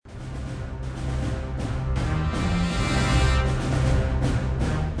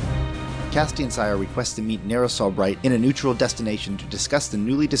Castian Sire requests to meet Nero Solbright in a neutral destination to discuss the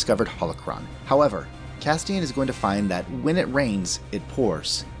newly discovered holocron. However, Castian is going to find that when it rains, it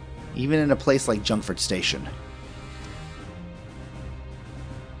pours, even in a place like Junkford Station.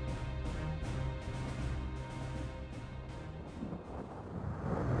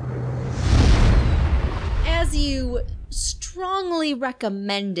 As you strongly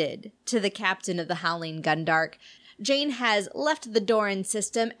recommended to the captain of the Howling Gundark, Jane has left the Doran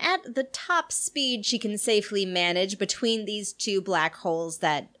system at the top speed she can safely manage between these two black holes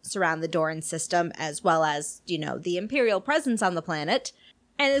that surround the Doran system, as well as, the Imperial presence on the planet,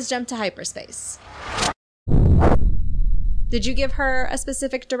 and has jumped to hyperspace. Did you give her a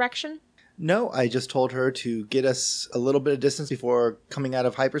specific direction? No, I just told her to get us a little bit of distance before coming out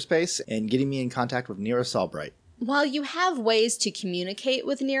of hyperspace and getting me in contact with Nero Solbright. While you have ways to communicate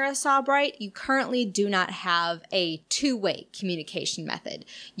with Nero Solbright, you currently do not have a two-way communication method.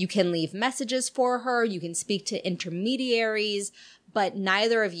 You can leave messages for her, you can speak to intermediaries, but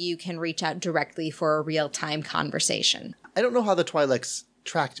neither of you can reach out directly for a real-time conversation. I don't know how the Twi'leks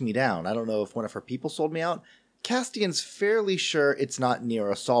tracked me down. I don't know if one of her people sold me out. Castian's fairly sure it's not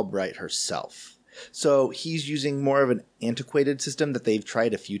Nero Solbright herself. So he's using more of an antiquated system that they've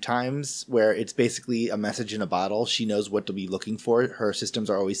tried a few times, where it's basically a message in a bottle. She knows what to be looking for. Her systems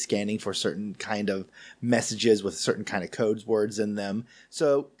are always scanning for certain kind of messages with certain kind of codes words in them.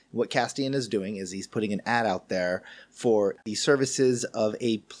 So what Castian is doing is he's putting an ad out there for the services of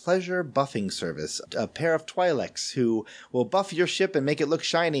a pleasure buffing service, a pair of Twi'leks who will buff your ship and make it look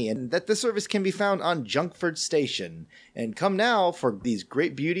shiny, and that the service can be found on Junkford Station. And come now for these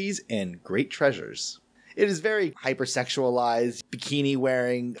great beauties and great treasures. It is very hypersexualized,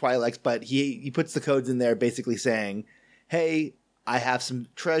 bikini-wearing Twi'leks, but he puts the codes in there basically saying, hey, I have some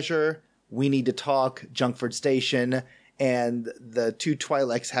treasure, we need to talk, Junkford Station. And the two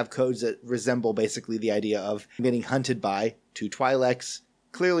Twi'leks have codes that resemble basically the idea of getting hunted by two Twi'leks.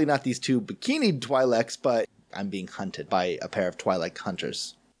 Clearly not these two bikini Twi'leks, but I'm being hunted by a pair of Twi'lek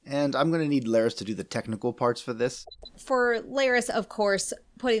hunters. And I'm going to need Laris to do the technical parts for this. For Laris, of course,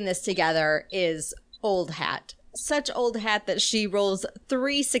 putting this together is old hat. Such old hat that she rolls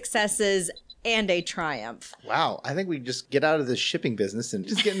 3 successes and a triumph. Wow, I think we just get out of this shipping business and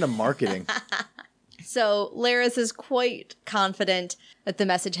just get into marketing. So Laris is quite confident that the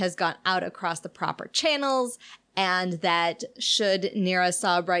message has gone out across the proper channels, and that should Nero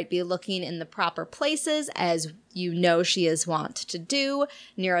Solbright be looking in the proper places, as you know she is wont to do,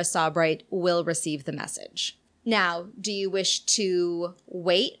 Nero Solbright will receive the message. Now, do you wish to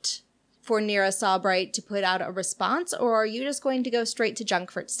wait for Nero Solbright to put out a response, or are you just going to go straight to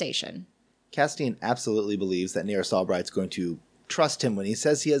Junkford Station? Castian absolutely believes that Nero Solbright's going to trust him when he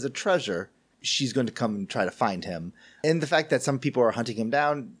says he has a treasure. She's going to come and try to find him. And the fact that some people are hunting him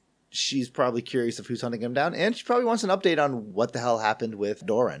down, she's probably curious of who's hunting him down, and she probably wants an update on what the hell happened with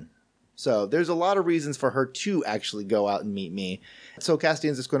Doran. So there's a lot of reasons for her to actually go out and meet me. So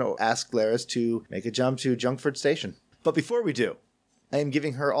Castian's just going to ask Laris to make a jump to Junkford Station. But before we do, I am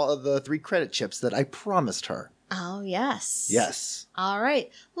giving her all of the 3 credit chips that I promised her. Oh, yes. Yes. All right.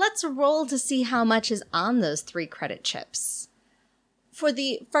 Let's roll to see how much is on those 3 credit chips. For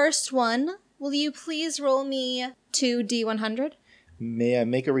the first one, will you please roll me 2d100? May I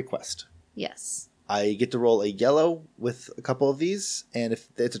make a request? Yes. I get to roll a yellow with a couple of these, and if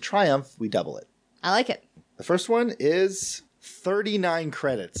it's a triumph, we double it. I like it. The first one is 39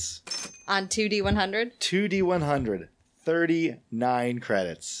 credits. On 2d100? 2d100. 39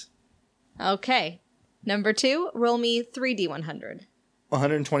 credits. Okay. Number 2, roll me 3d100.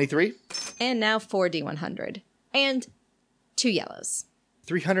 123. And now 4d100. And 2 yellows.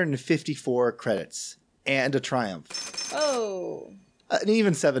 354 credits. And a triumph. Oh. And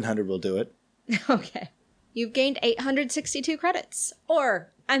even 700 will do it. Okay. You've gained 862 credits.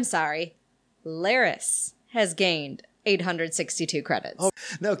 Or, I'm sorry, Laris has gained 862 credits. Oh,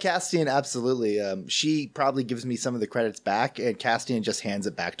 no, Castian, absolutely. She probably gives me some of the credits back, and Castian just hands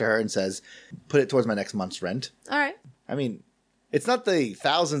it back to her and says, put it towards my next month's rent. All right. I mean, it's not the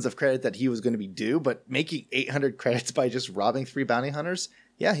thousands of credit that he was going to be due, but making 800 credits by just robbing 3 bounty hunters,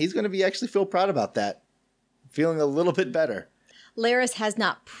 yeah, he's going to be actually feel proud about that. Feeling a little bit better. Laris has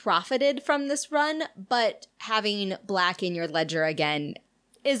not profited from this run, but having black in your ledger again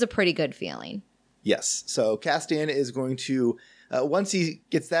is a pretty good feeling. Yes. So Castian is going to, once he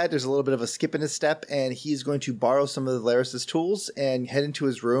gets that, there's a little bit of a skip in his step, and he's going to borrow some of Laris's tools and head into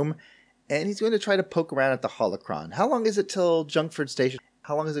his room, and he's going to try to poke around at the holocron. How long is it till Junkford Station?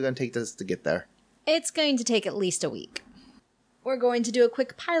 How long is it going to take us to get there? It's going to take at least a week. We're going to do a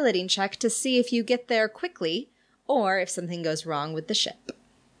quick piloting check to see if you get there quickly, or if something goes wrong with the ship.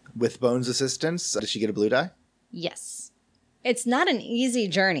 With Bones' assistance, does she get a blue die? Yes. It's not an easy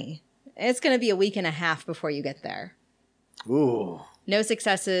journey. It's going to be a week and a half before you get there. Ooh. No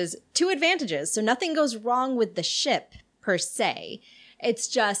successes, 2 advantages. So nothing goes wrong with the ship per se. It's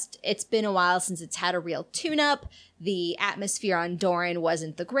just, it's been a while since it's had a real tune-up. The atmosphere on Doran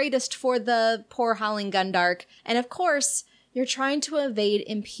wasn't the greatest for the poor Howling Gundark. And of course, you're trying to evade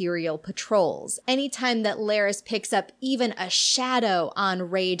Imperial patrols. Anytime that Laris picks up even a shadow on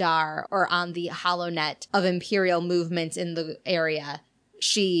radar or on the HoloNet of Imperial movements in the area,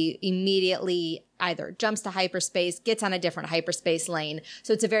 she immediately either jumps to hyperspace, gets on a different hyperspace lane.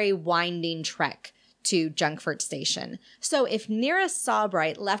 So it's a very winding trek to Junkfort Station. So if Nira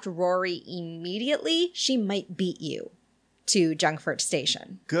Sawbright left Rory immediately, she might beat you to Junkfort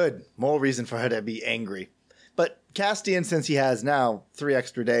Station. Good. More reason for her to be angry. But Castian, since he has now 3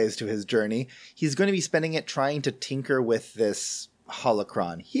 extra days to his journey, he's going to be spending it trying to tinker with this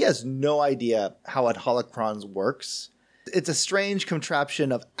holocron. He has no idea how a holocron works. It's a strange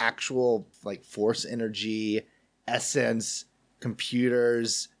contraption of actual, like, force energy, essence,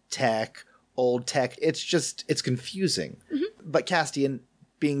 computers, tech, old tech. It's confusing. Mm-hmm. But Castian,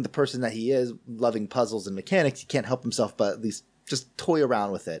 being the person that he is, loving puzzles and mechanics, he can't help himself but at least just toy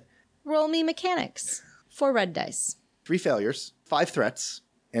around with it. Roll me mechanics. 4 red dice. 3 failures, 5 threats,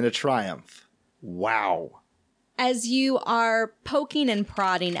 and a triumph. Wow. As you are poking and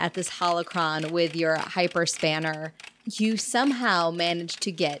prodding at this holocron with your hyper spanner, you somehow manage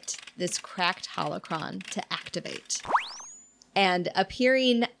to get this cracked holocron to activate. And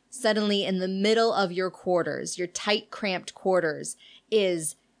appearing suddenly in the middle of your quarters, your tight, cramped quarters,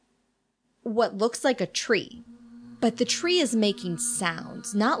 is what looks like a tree. But the tree is making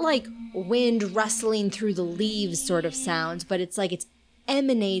sounds, not like wind rustling through the leaves sort of sounds, but it's like it's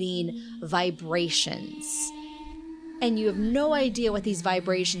emanating vibrations. And you have no idea what these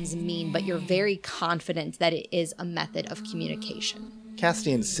vibrations mean, but you're very confident that it is a method of communication.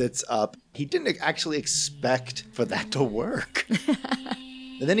 Castian sits up. He didn't actually expect for that to work.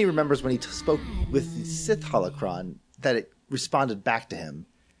 And then he remembers when he spoke with the Sith holocron that it responded back to him.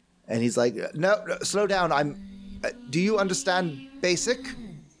 And he's like, no, slow down. Do you understand basic?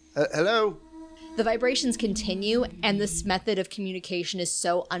 Hello? The vibrations continue, and this method of communication is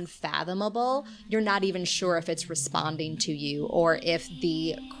so unfathomable, you're not even sure if it's responding to you or if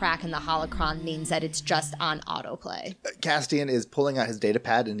the crack in the holocron means that it's just on autoplay. Castian is pulling out his data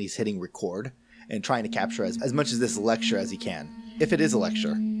pad and he's hitting record and trying to capture as much of this lecture as he can, if it is a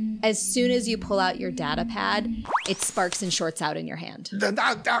lecture. As soon as you pull out your data pad, it sparks and shorts out in your hand.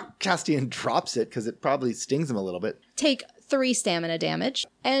 Castian drops it because it probably stings him a little bit. Take 3 stamina damage,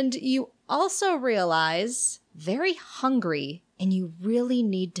 and you also realize very hungry and you really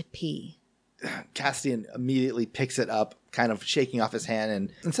need to pee. Castian immediately picks it up, kind of shaking off his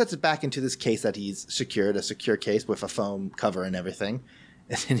hand, and sets it back into this case that he's secured, a secure case with a foam cover and everything.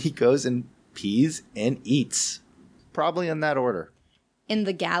 And then he goes and pees and eats. Probably in that order. In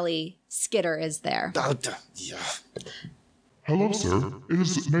the galley, Skitter is there. Yeah. Hello, sir. It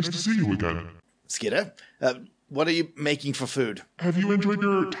is nice to see you again. Skitter, what are you making for food? Have you enjoyed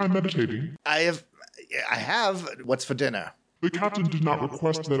your time meditating? I have. What's for dinner? The captain did not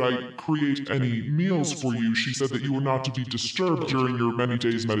request that I create any meals for you. She said that you were not to be disturbed during your many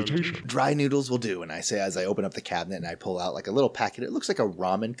days meditation. Dry noodles will do. And I say as I open up the cabinet and I pull out like a little packet. It looks like a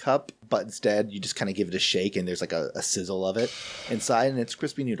ramen cup, but instead you just kind of give it a shake and there's like a sizzle of it inside and it's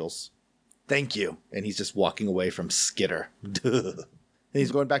crispy noodles. Thank you. And he's just walking away from Skitter. And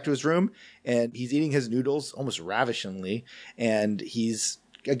he's going back to his room and he's eating his noodles almost ravishingly. And he's,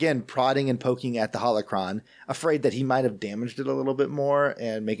 again, prodding and poking at the holocron, afraid that he might have damaged it a little bit more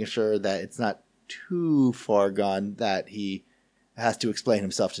and making sure that it's not too far gone that he has to explain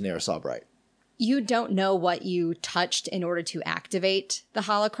himself to Nira Sawbright. You don't know what you touched in order to activate the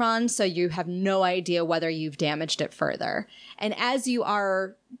holocron, so you have no idea whether you've damaged it further. And as you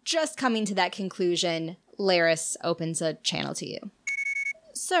are just coming to that conclusion, Laris opens a channel to you.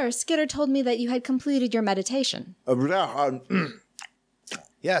 Sir, Skitter told me that you had completed your meditation.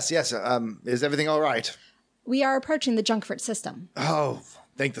 Yes. Is everything all right? We are approaching the Junkfort system. Oh,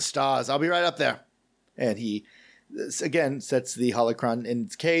 thank the stars. I'll be right up there. And he, again, sets the holocron in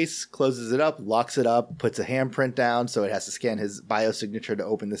its case, closes it up, locks it up, puts a handprint down so it has to scan his biosignature to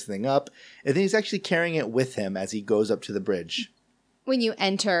open this thing up. And then he's actually carrying it with him as he goes up to the bridge. When you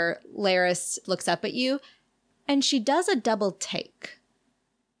enter, Laris looks up at you, and she does a double take.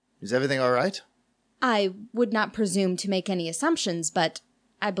 Is everything all right? I would not presume to make any assumptions, but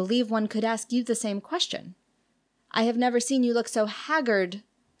I believe one could ask you the same question. I have never seen you look so haggard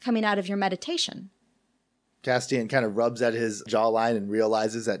coming out of your meditation. Castian kind of rubs at his jawline and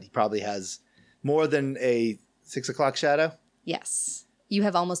realizes that he probably has more than a 6 o'clock shadow. Yes. You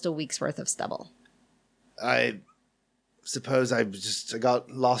have almost a week's worth of stubble. I suppose I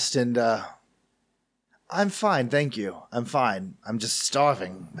got lost in... I'm fine, thank you. I'm fine. I'm just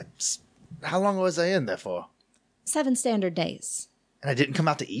starving. How long was I in there for? 7 standard days. And I didn't come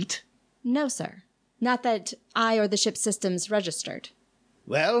out to eat? No, sir. Not that I or the ship systems registered.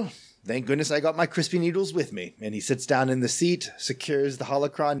 Well, thank goodness I got my crispy noodles with me. And he sits down in the seat, secures the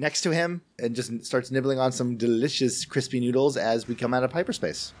holocron next to him, and just starts nibbling on some delicious crispy noodles as we come out of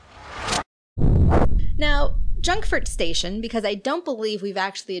hyperspace. Now, Junkfort Station, because I don't believe we've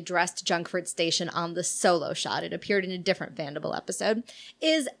actually addressed Junkfort Station on the solo shot, it appeared in a different Vanderbilt episode,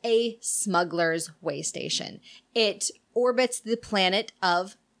 is a smuggler's way station. It orbits the planet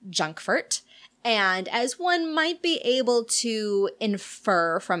of Junkfort, and as one might be able to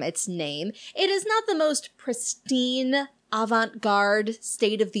infer from its name, it is not the most pristine, avant-garde,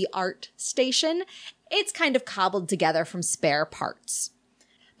 state-of-the-art station. It's kind of cobbled together from spare parts.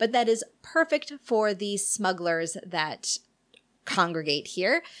 But that is perfect for the smugglers that congregate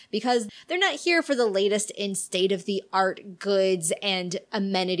here, because they're not here for the latest in state-of-the-art goods and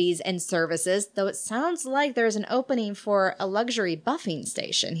amenities and services, though it sounds like there's an opening for a luxury buffing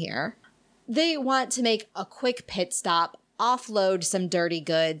station here. They want to make a quick pit stop, offload some dirty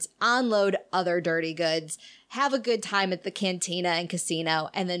goods, unload other dirty goods, have a good time at the cantina and casino,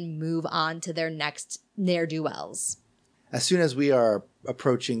 and then move on to their next ne'er-do-wells. As soon as we are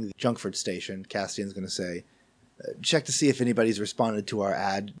approaching the Junkford station, Castian's going to say, check to see if anybody's responded to our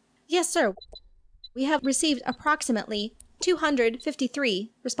ad. Yes, sir. We have received approximately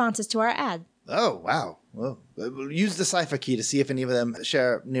 253 responses to our ad. Oh, wow. Well, use the cipher key to see if any of them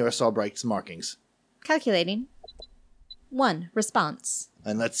share Nero Solbright's markings. Calculating. 1 response.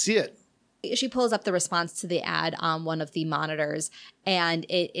 And let's see it. She pulls up the response to the ad on one of the monitors, and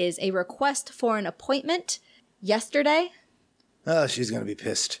it is a request for an appointment yesterday. Oh, she's going to be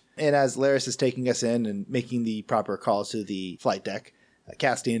pissed. And as Laris is taking us in and making the proper calls to the flight deck,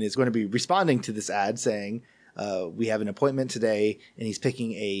 Castian is going to be responding to this ad saying, we have an appointment today, and he's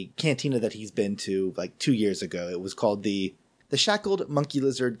picking a cantina that he's been to like 2 years ago. It was called the Shackled Monkey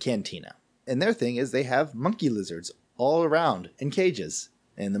Lizard Cantina. And their thing is they have monkey lizards all around in cages.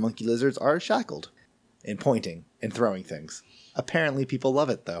 And the monkey lizards are shackled and pointing and throwing things. Apparently people love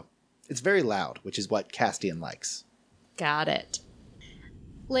it, though. It's very loud, which is what Castian likes. Got it.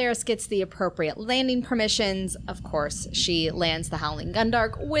 Laris gets the appropriate landing permissions. Of course, she lands the Howling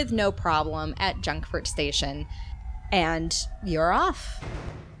Gundark with no problem at Junkfort Station. And you're off.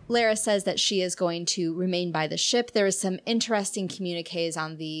 Laris says that she is going to remain by the ship. There is some interesting communiques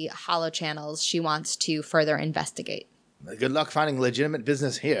on the holochannels she wants to further investigate. Good luck finding legitimate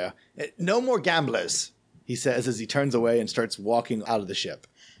business here. No more gamblers, he says as he turns away and starts walking out of the ship.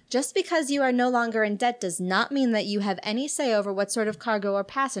 Just because you are no longer in debt does not mean that you have any say over what sort of cargo or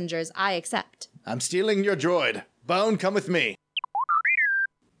passengers I accept. I'm stealing your droid. Bone, come with me.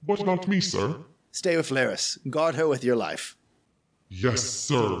 But not me, sir. Stay with Laris. Guard her with your life. Yes,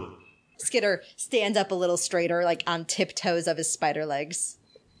 sir. Skitter stands up a little straighter, like on tiptoes of his spider legs.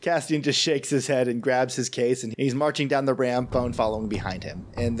 Castian just shakes his head and grabs his case, and he's marching down the ramp, Bone following behind him.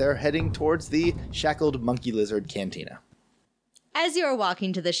 And they're heading towards the Shackled Monkey Lizard Cantina. As you are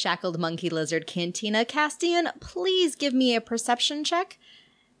walking to the Shackled Monkey Lizard Cantina, Castian, please give me a perception check.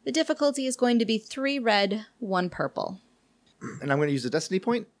 The difficulty is going to be 3 red, 1 purple. And I'm going to use a destiny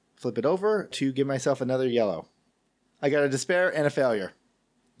point, flip it over to give myself another yellow. I got a despair and a failure.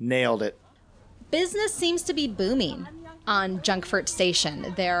 Nailed it. Business seems to be booming on Junkfort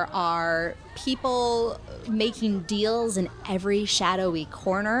Station. There are people making deals in every shadowy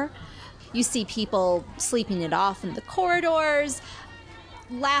corner. You see people sleeping it off in the corridors.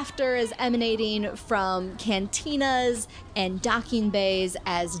 Laughter is emanating from cantinas and docking bays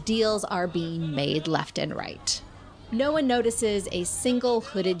as deals are being made left and right. No one notices a single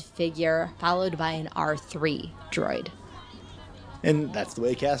hooded figure followed by an R3 droid. And that's the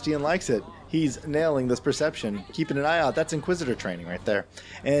way Castian likes it. He's nailing this perception. Keeping an eye out. That's Inquisitor training right there.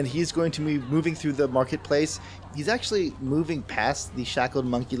 And he's going to be moving through the marketplace. He's actually moving past the Shackled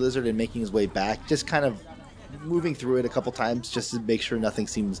Monkey Lizard and making his way back. Just kind of moving through it a couple times just to make sure nothing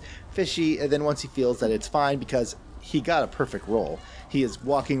seems fishy. And then once he feels that it's fine, because he got a perfect roll, he is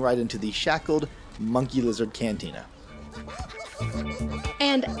walking right into the Shackled Monkey Lizard Cantina.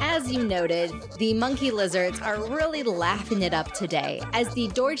 And as you noted, the monkey lizards are really laughing it up today. As the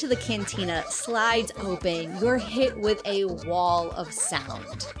door to the cantina slides open, you're hit with a wall of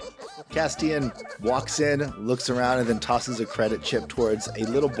sound. Castian walks in, looks around, and then tosses a credit chip towards a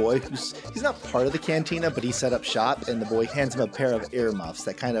little boy he's not part of the cantina, but he set up shop, and the boy hands him a pair of earmuffs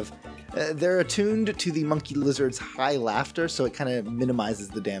that kind of, they're attuned to the monkey lizard's high laughter, so it kind of minimizes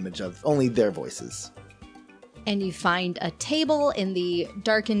the damage of only their voices. And you find a table in the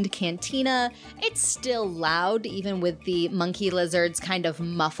darkened cantina. It's still loud, even with the monkey lizards kind of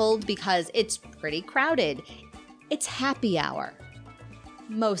muffled, because it's pretty crowded. It's happy hour.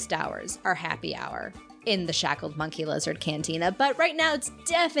 Most hours are happy hour in the Shackled Monkey Lizard Cantina, but right now it's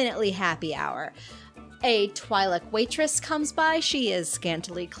definitely happy hour. A Twi'lek waitress comes by. She is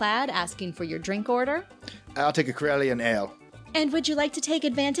scantily clad, asking for your drink order. I'll take a Corellian ale. And would you like to take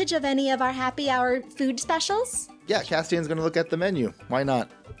advantage of any of our happy hour food specials? Yeah, Castian's going to look at the menu. Why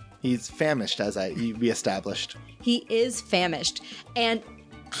not? He's famished, as we established. He is famished. And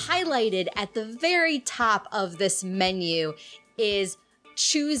highlighted at the very top of this menu is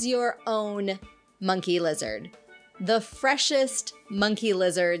choose your own monkey lizard. The freshest monkey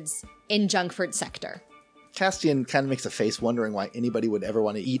lizards in Junkford sector. Castian kind of makes a face wondering why anybody would ever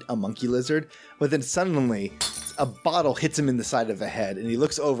want to eat a monkey lizard, but then suddenly a bottle hits him in the side of the head, and he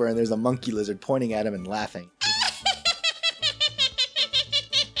looks over and there's a monkey lizard pointing at him and laughing.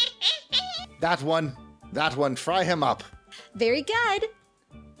 That one, fry him up. Very good.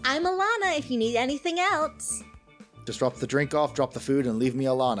 I'm Alana if you need anything else. Just drop the drink off, drop the food, and leave me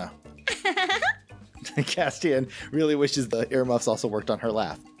Alana. Castian really wishes the earmuffs also worked on her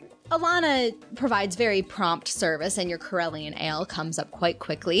laugh. Alana provides very prompt service, and your Corellian ale comes up quite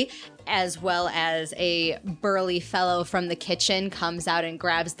quickly, as well as a burly fellow from the kitchen comes out and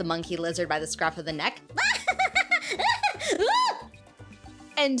grabs the monkey lizard by the scruff of the neck.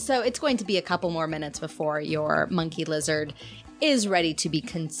 And so it's going to be a couple more minutes before your monkey lizard is ready to be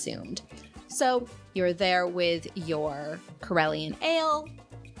consumed. So you're there with your Corellian ale.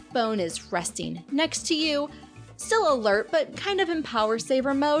 Bone is resting next to you. Still alert, but kind of in power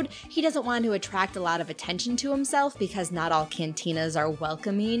saver mode. He doesn't want to attract a lot of attention to himself because not all cantinas are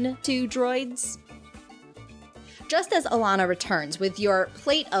welcoming to droids. Just as Alana returns with your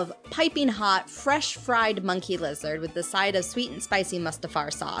plate of piping hot, fresh fried monkey lizard with the side of sweet and spicy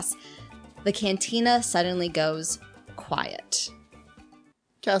Mustafar sauce, the cantina suddenly goes quiet.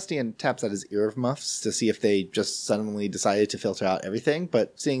 Castian taps at his earmuffs to see if they just suddenly decided to filter out everything,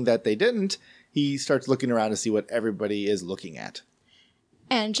 but seeing that they didn't, he starts looking around to see what everybody is looking at.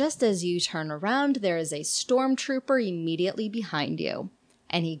 And just as you turn around, there is a stormtrooper immediately behind you,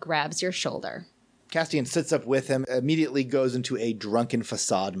 and he grabs your shoulder. Castian sits up with him, immediately goes into a drunken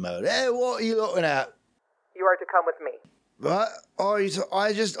facade mode. Hey, what are you looking at? You are to come with me. What?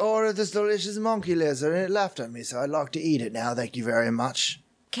 I just ordered this delicious monkey lizard and it laughed at me, so I'd like to eat it now, thank you very much.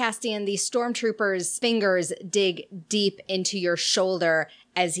 Castian, the stormtrooper's fingers dig deep into your shoulder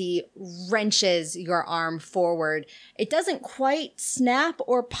as he wrenches your arm forward. It doesn't quite snap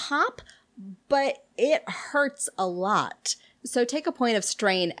or pop, but it hurts a lot. So take a point of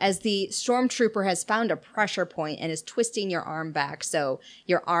strain as the stormtrooper has found a pressure point and is twisting your arm back, so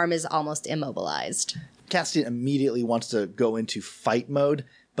your arm is almost immobilized. Castian immediately wants to go into fight mode,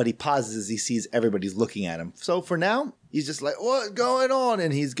 but he pauses as he sees everybody's looking at him. So for now, he's just like, what's going on?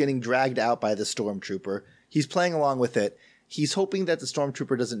 And he's getting dragged out by the stormtrooper. He's playing along with it. He's hoping that the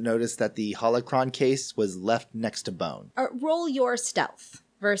stormtrooper doesn't notice that the holocron case was left next to Bone. Roll your stealth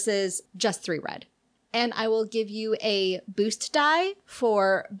versus just 3 red. And I will give you a boost die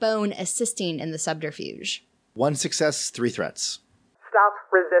for Bone assisting in the subterfuge. 1 success, 3 threats. Stop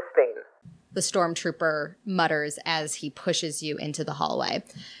resisting. The stormtrooper mutters as he pushes you into the hallway.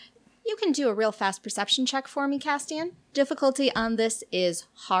 You can do a real fast perception check for me, Castian. Difficulty on this is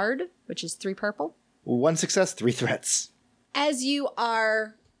hard, which is 3 purple. 1 success, 3 threats. As you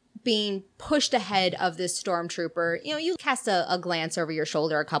are being pushed ahead of this stormtrooper, you cast a glance over your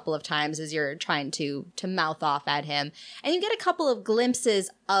shoulder a couple of times as you're trying to mouth off at him, and you get a couple of glimpses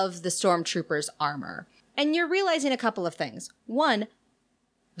of the stormtrooper's armor. And you're realizing a couple of things. One,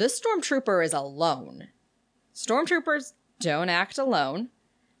 this stormtrooper is alone. Stormtroopers don't act alone.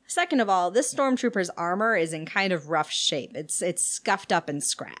 Second of all, this stormtrooper's armor is in kind of rough shape. It's scuffed up and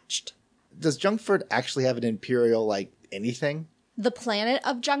scratched. Does Junkford actually have an Imperial, anything? The planet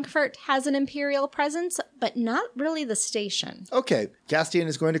of Junkford has an Imperial presence, but not really the station. Okay, Castian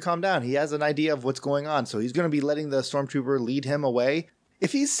is going to calm down. He has an idea of what's going on, so he's going to be letting the stormtrooper lead him away.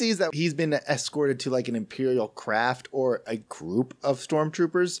 If he sees that he's been escorted to an Imperial craft or a group of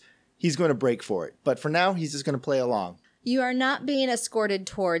stormtroopers, he's going to break for it. But for now, he's just going to play along. You are not being escorted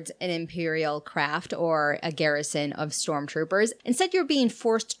towards an Imperial craft or a garrison of stormtroopers. Instead, you're being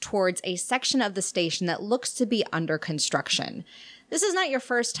forced towards a section of the station that looks to be under construction. This is not your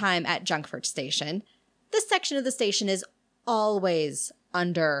first time at Junkford Station. This section of the station is always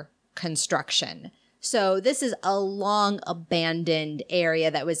under construction. So this is a long abandoned area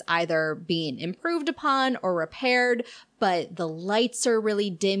that was either being improved upon or repaired, but the lights are really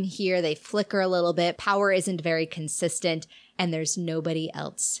dim here. They flicker a little bit. Power isn't very consistent, and there's nobody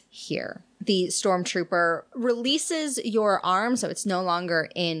else here. The stormtrooper releases your arm, so it's no longer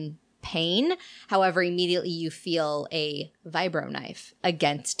in pain. However, immediately you feel a vibro knife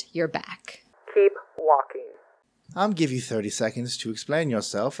against your back. Keep walking. I'll give you 30 seconds to explain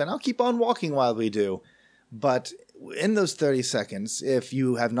yourself, and I'll keep on walking while we do. But in those 30 seconds, if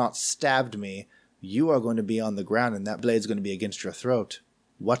you have not stabbed me, you are going to be on the ground and that blade's going to be against your throat.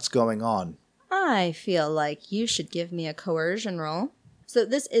 What's going on? I feel like you should give me a coercion roll. So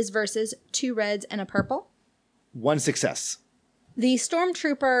this is versus 2 reds and a purple. 1 success. The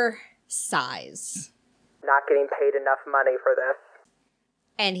stormtrooper sighs. Not getting paid enough money for this.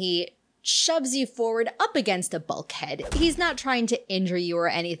 And he shoves you forward up against a bulkhead. He's not trying to injure you or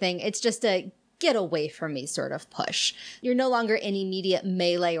anything. It's just a get away from me sort of push. You're no longer in immediate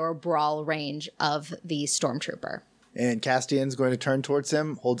melee or brawl range of the stormtrooper. And Castian's going to turn towards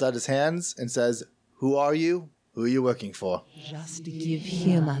him, holds out his hands, and says, "Who are you? Who are you working for?" Just give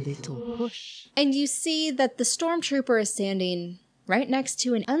him a little push. And you see that the stormtrooper is standing right next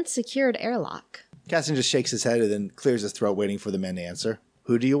to an unsecured airlock. Castian just shakes his head and then clears his throat, waiting for the men to answer.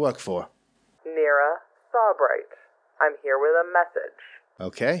 "Who do you work for?" Nira Sawbright. I'm here with a message.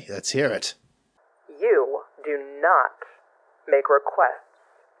 "Okay, let's hear it." You do not make requests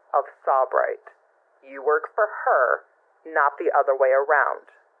of Sawbright. You work for her, not the other way around.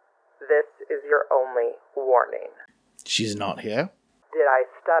 This is your only warning. "She's not here." Did I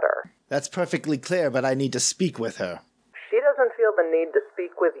stutter? "That's perfectly clear, but I need to speak with her." She doesn't feel the need to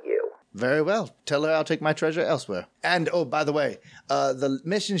speak with you. "Very well. Tell her I'll take my treasure elsewhere. And, oh, by the way, the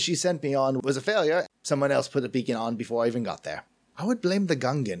mission she sent me on was a failure. Someone else put a beacon on before I even got there. I would blame the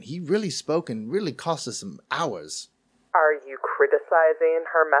Gungan. He really spoke and really cost us some hours." Are you criticizing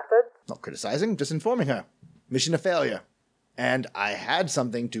her methods? "Not criticizing, just informing her. Mission a failure. And I had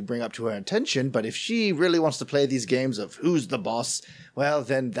something to bring up to her attention, but if she really wants to play these games of who's the boss, well,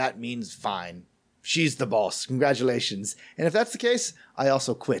 then that means fine. She's the boss. Congratulations. And if that's the case, I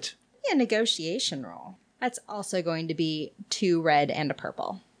also quit." A negotiation roll. That's also going to be 2 red and a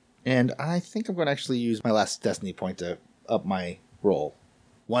purple. And I think I'm going to actually use my last destiny point to up my roll.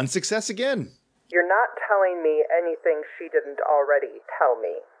 1 success again. You're not telling me anything she didn't already tell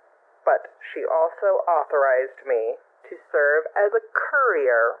me, but she also authorized me to serve as a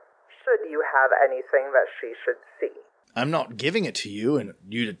courier should you have anything that she should see. I'm not giving it to you and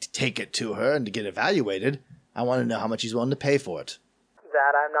you to take it to her and to get evaluated. I want to know how much he's willing to pay for it.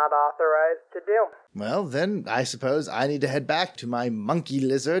 That I'm not authorized to do. Well, then I suppose I need to head back to my monkey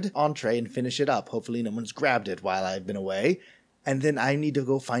lizard entree and finish it up. Hopefully no one's grabbed it while I've been away. And then I need to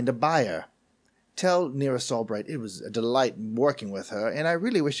go find a buyer. Tell Nira Sawbright it was a delight working with her, and I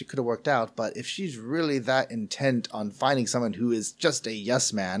really wish it could have worked out, but if she's really that intent on finding someone who is just a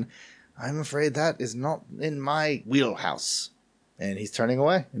yes man, I'm afraid that is not in my wheelhouse. And he's turning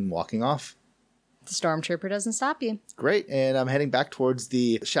away and walking off. The stormtrooper doesn't stop you. Great, and I'm heading back towards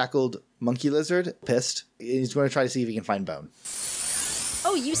the shackled monkey lizard, pissed. He's going to try to see if he can find Bone.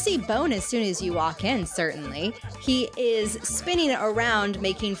 Oh, you see Bone as soon as you walk in, certainly. He is spinning around,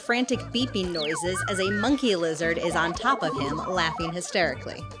 making frantic beeping noises as a monkey lizard is on top of him, laughing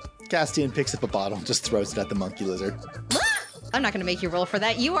hysterically. Castian picks up a bottle and just throws it at the monkey lizard. I'm not going to make you roll for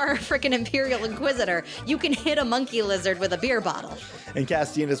that. You are a freaking Imperial Inquisitor. You can hit a monkey lizard with a beer bottle. And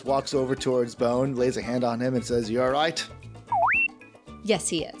Castian just walks over towards Bone, lays a hand on him, and says, "You all right?" Yes,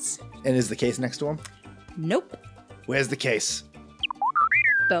 he is. And is the case next to him? Nope. Where's the case?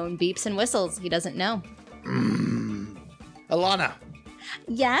 Bone beeps and whistles. He doesn't know. Alana,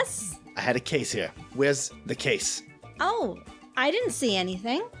 Yes? I had a case here. Where's the case? Oh, I didn't see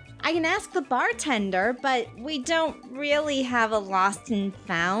anything. I can ask the bartender, but we don't really have a lost and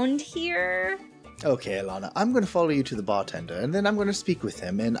found here. Okay, Alana, I'm going to follow you to the bartender, and then I'm going to speak with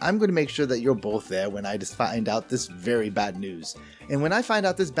him, and I'm going to make sure that you're both there when I just find out this very bad news. And when I find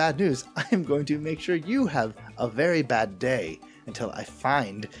out this bad news, I'm going to make sure you have a very bad day until I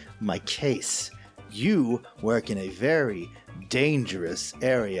find my case. You work in a very dangerous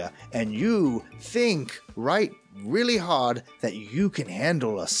area, and you think really hard that you can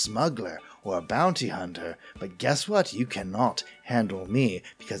handle a smuggler or a bounty hunter, but guess what? You cannot handle me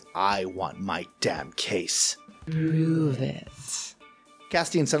because I want my damn case. Prove it.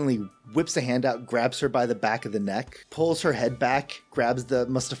 Castian suddenly whips a hand out, grabs her by the back of the neck, pulls her head back, grabs the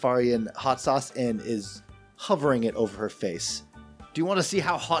Mustafarian hot sauce, and is hovering it over her face. Do you want to see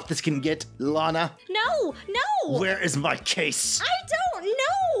how hot this can get, Lana? No! Where is my case? I don't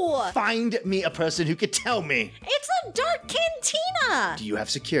know! Find me a person who could tell me. It's a dark cantina! Do you have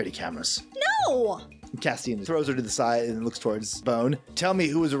security cameras? No! Castian throws her to the side and looks towards Bone. Tell me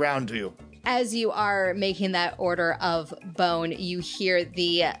who was around you. As you are making that order of Bone, you hear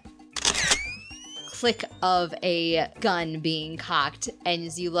the click of a gun being cocked, and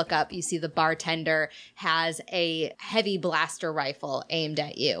as you look up, you see the bartender has a heavy blaster rifle aimed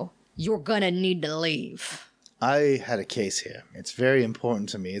at you. You're gonna need to leave. I had a case here. It's very important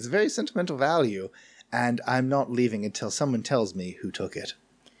to me. It's very sentimental value, and I'm not leaving until someone tells me who took it.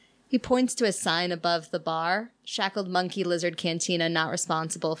 He points to a sign above the bar. Shackled Monkey Lizard Cantina, not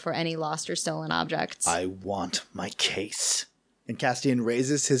responsible for any lost or stolen objects. I want my case. And Castian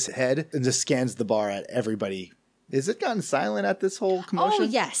raises his head and just scans the bar at everybody. Is it gotten silent at this whole commotion? Oh,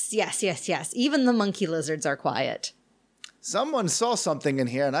 yes. Even the monkey lizards are quiet. Someone saw something in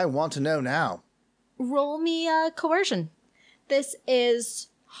here, and I want to know now. Roll me coercion. This is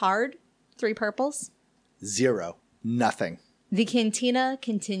hard. 3 purples. 0. Nothing. The cantina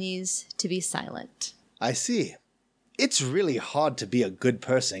continues to be silent. I see. It's really hard to be a good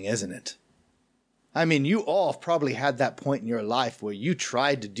person, isn't it? I mean, you all have probably had that point in your life where you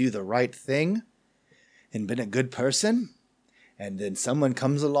tried to do the right thing and been a good person, and then someone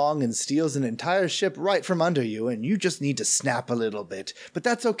comes along and steals an entire ship right from under you, and you just need to snap a little bit. But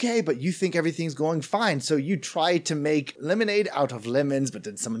that's okay, but you think everything's going fine, so you try to make lemonade out of lemons, but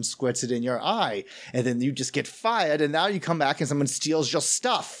then someone squirts it in your eye, and then you just get fired, and now you come back and someone steals your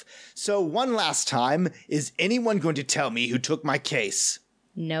stuff. So one last time, is anyone going to tell me who took my case?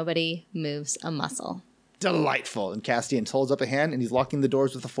 Nobody moves a muscle. Delightful. And Castian holds up a hand, and he's locking the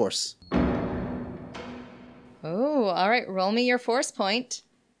doors with the force. Oh, all right. Roll me your force point.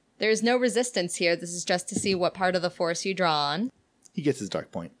 There's no resistance here. This is just to see what part of the force you draw on. He gets his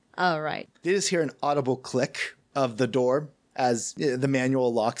dark point. All right. They just hear an audible click of the door as the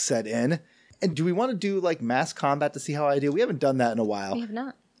manual lock set in. And do we want to do like mass combat to see how I do? We haven't done that in a while. We have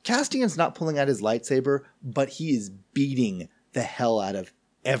not. Castian's not pulling out his lightsaber, but he is beating the hell out of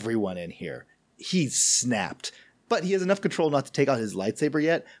everyone in here. He's snapped. But he has enough control not to take out his lightsaber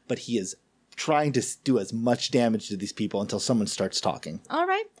yet, but he is trying to do as much damage to these people until someone starts talking. All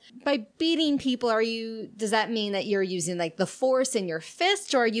right. By beating people, does that mean that you're using like the force in your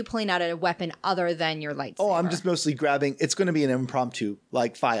fist, or are you pulling out a weapon other than your lightsaber? Oh, I'm just mostly grabbing. It's going to be an impromptu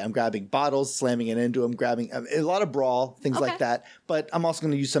like fight. I'm grabbing bottles, slamming it into them, grabbing a lot of brawl, things like that. But I'm also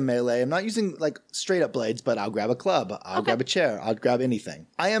going to use some melee. I'm not using like straight up blades, but I'll grab a club. I'll grab a chair. I'll grab anything.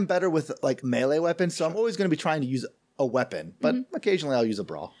 I am better with like melee weapons, so I'm always going to be trying to use a weapon, but occasionally I'll use a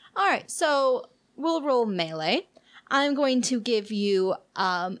brawl. All right. So we'll roll melee. I'm going to give you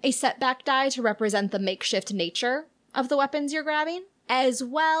a setback die to represent the makeshift nature of the weapons you're grabbing. As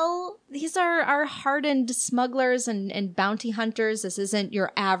well, these are hardened smugglers and bounty hunters. This isn't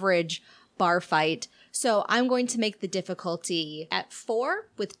your average bar fight. So I'm going to make the difficulty at 4,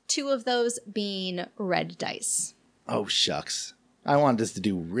 with 2 of those being red dice. Oh, shucks. I wanted this to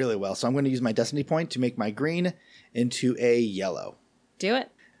do really well, so I'm going to use my destiny point to make my green into a yellow. Do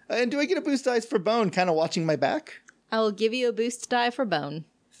it. And do I get a boost dice for Bone kind of watching my back? I will give you a boost die for Bone.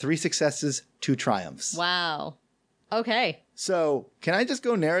 3 successes, 2 triumphs. Wow. Okay. So, can I just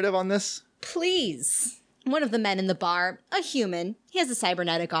go narrative on this? Please. One of the men in the bar, a human, he has a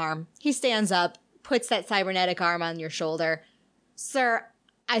cybernetic arm. He stands up, puts that cybernetic arm on your shoulder. Sir,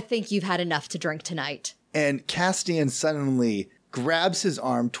 I think you've had enough to drink tonight. And Castian suddenly grabs his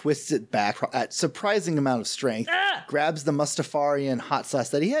arm, twists it back at surprising amount of strength, grabs the Mustafarian hot sauce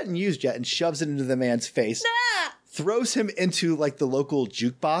that he hadn't used yet and shoves it into the man's face, throws him into like the local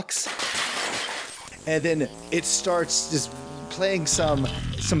jukebox, and then it starts just playing some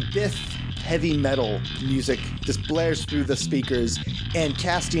Biff heavy metal music, just blares through the speakers, and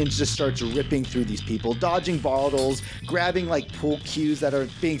Castian just starts ripping through these people, dodging bottles, grabbing like pool cues that are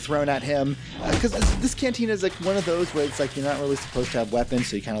being thrown at him. Because this cantina is like one of those where it's like you're not really supposed to have weapons,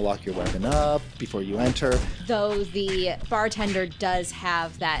 so you kind of lock your weapon up before you enter. Though the bartender does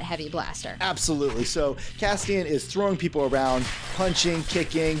have that heavy blaster. Absolutely. So Castian is throwing people around, punching,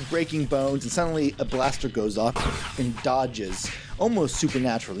 kicking, breaking bones, and suddenly a blaster goes up and dodges almost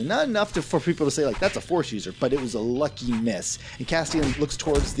supernaturally. Not enough for people to say, like, that's a force user, but it was a lucky miss. And Castian looks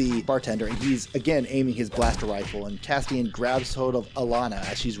towards the bartender, and he's, again, aiming his blaster rifle, and Castian grabs hold of Alana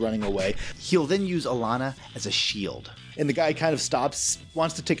as she's running away. He'll then use Alana as a shield. And the guy kind of stops,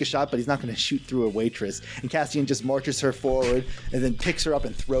 wants to take a shot, but he's not going to shoot through a waitress. And Castian just marches her forward, and then picks her up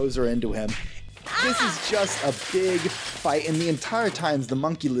and throws her into him. This is just a big fight, and the entire time the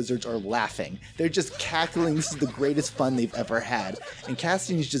monkey lizards are laughing. They're just cackling. This is the greatest fun they've ever had. And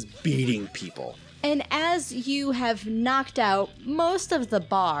Castian is just beating people. And as you have knocked out most of the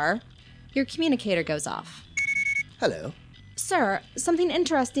bar, your communicator goes off. Hello. Sir, something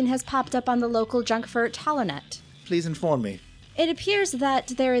interesting has popped up on the local Junkfurt Holonet. Please inform me. It appears that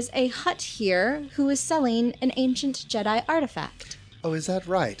there is a hut here who is selling an ancient Jedi artifact. Oh, is that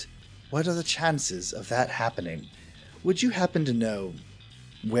right? What are the chances of that happening? Would you happen to know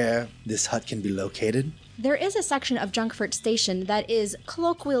where this hut can be located? There is a section of Junkfurt Station that is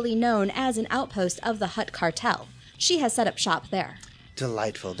colloquially known as an outpost of the Hutt Cartel. She has set up shop there.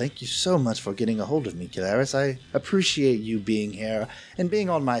 Delightful. Thank you so much for getting a hold of me, Kilaris. I appreciate you being here and being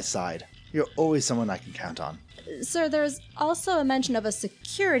on my side. You're always someone I can count on. Sir, there's also a mention of a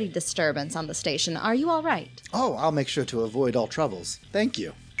security disturbance on the station. Are you all right? Oh, I'll make sure to avoid all troubles. Thank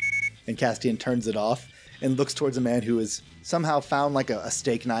you. And Castian turns it off and looks towards a man who has somehow found like a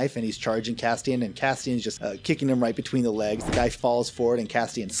steak knife, and he's charging Castian, and Castian's just kicking him right between the legs. The guy falls forward, and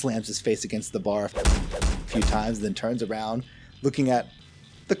Castian slams his face against the bar a few times, then turns around, looking at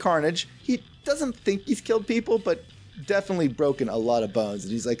the carnage. He doesn't think he's killed people, but definitely broken a lot of bones.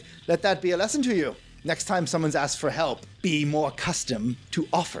 And he's like, let that be a lesson to you. Next time someone's asked for help, be more accustomed to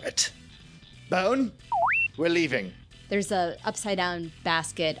offer it. Bone, we're leaving. There's a upside-down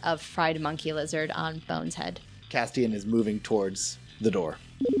basket of fried monkey lizard on Bone's head. Castian is moving towards the door.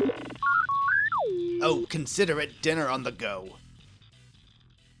 Oh, consider it dinner on the go.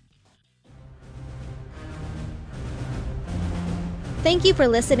 Thank you for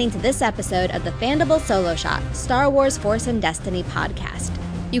listening to this episode of the Fandible Solo Shot Star Wars Force and Destiny podcast.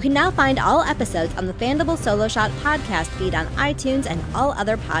 You can now find all episodes on the Fandible Solo Shot podcast feed on iTunes and all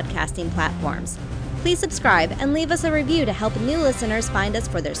other podcasting platforms. Please subscribe and leave us a review to help new listeners find us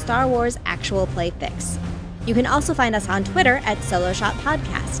for their Star Wars actual play fix. You can also find us on Twitter at Solo Shot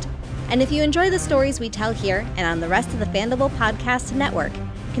Podcast. And if you enjoy the stories we tell here and on the rest of the Fandible Podcast Network,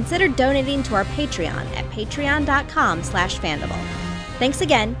 consider donating to our Patreon at patreon.com/Fandible. Thanks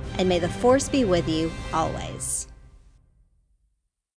again, and may the Force be with you always.